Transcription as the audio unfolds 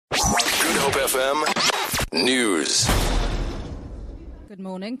Hope FM News. Good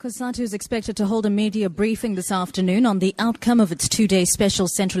morning. COSATU is expected to hold a media briefing this afternoon on the outcome of its two-day special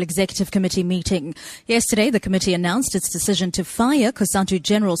Central Executive Committee meeting. Yesterday, the committee announced its decision to fire COSATU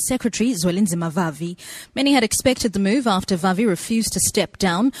General Secretary Zwelinzima Vavi. Many had expected the move after Vavi refused to step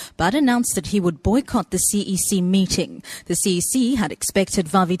down, but announced that he would boycott the CEC meeting. The CEC had expected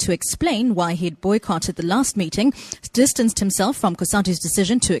Vavi to explain why he had boycotted the last meeting, distanced himself from COSATU's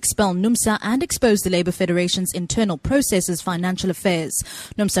decision to expel NUMSA and expose the Labour Federation's internal processes, financial affairs.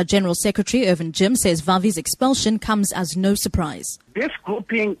 NUMSA General Secretary Irvin Jim says Vavi's expulsion comes as no surprise. This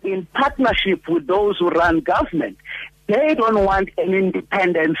grouping, in partnership with those who run government, they don't want an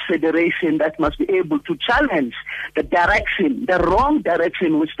independent federation that must be able to challenge the direction, the wrong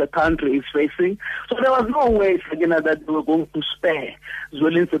direction which the country is facing. So there was no way, that they were going to spare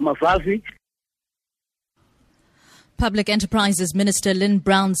Zwelinzima Vavi. Public Enterprises Minister Lynn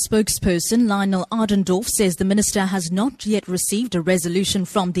Brown's spokesperson Lionel Ardendorf says the minister has not yet received a resolution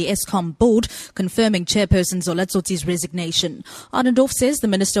from the Eskom board confirming Chairperson Zola Tsotsi's resignation. Ardendorf says the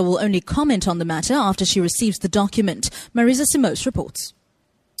minister will only comment on the matter after she receives the document. Marisa Simos reports.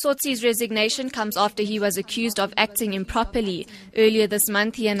 Tsotsi's resignation comes after he was accused of acting improperly. Earlier this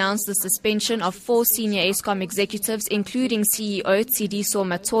month, he announced the suspension of 4 senior Eskom executives, including CEO Tsidiso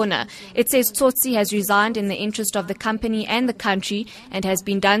Matona. It says Tsotsi has resigned in the interest of the company and the country and has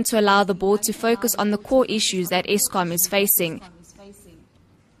been done to allow the board to focus on the core issues that Eskom is facing.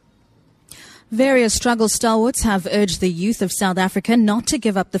 Various struggle stalwarts have urged the youth of South Africa not to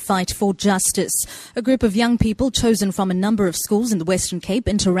give up the fight for justice. A group of young people chosen from a number of schools in the Western Cape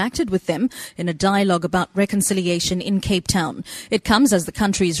interacted with them in a dialogue about reconciliation in Cape Town. It comes as the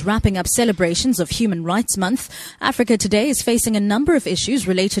country is wrapping up celebrations of Human Rights Month. Africa today is facing a number of issues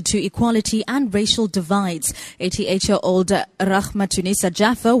related to equality and racial divides. 88-year-old Rahmatunisa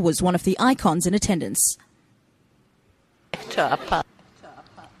Jaffa was one of the icons in attendance.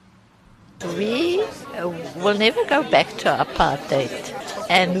 We will never go back to apartheid,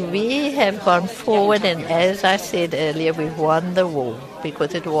 and we have gone forward, and as I said earlier, we've won the war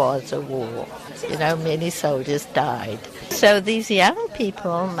because it was a war. Many soldiers died. So these young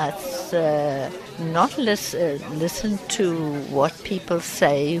people must not listen to what people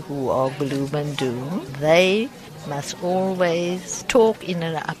say who are gloom and doom. They must always talk in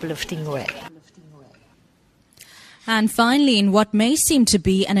an uplifting way. And finally, in what may seem to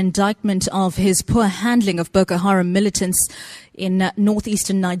be an indictment of his poor handling of Boko Haram militants in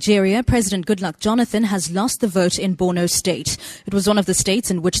northeastern Nigeria, President Goodluck Jonathan has lost the vote in Borno State. It was one of the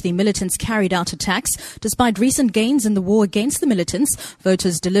states in which the militants carried out attacks. Despite recent gains in the war against the militants,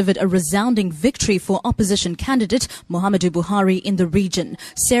 voters delivered a resounding victory for opposition candidate Muhammadu Buhari in the region.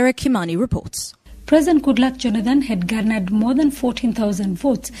 Sarah Kimani reports. President Goodluck Jonathan had garnered more than 14,000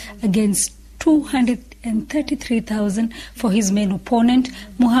 votes against 233,000 for his main opponent,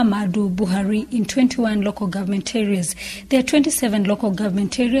 Muhammadu Buhari, in 21 local government areas. There are 27 local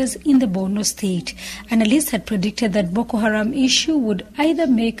government areas in the Borno state. Analysts had predicted that Boko Haram issue would either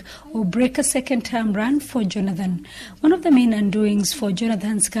make or break a second-term run for Jonathan. One of the main undoings for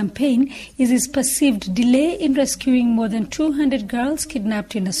Jonathan's campaign is his perceived delay in rescuing more than 200 girls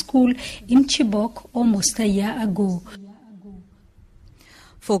kidnapped in a school in Chibok almost a year ago.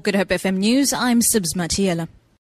 For Good Hope FM News, I'm Sibs Matiela.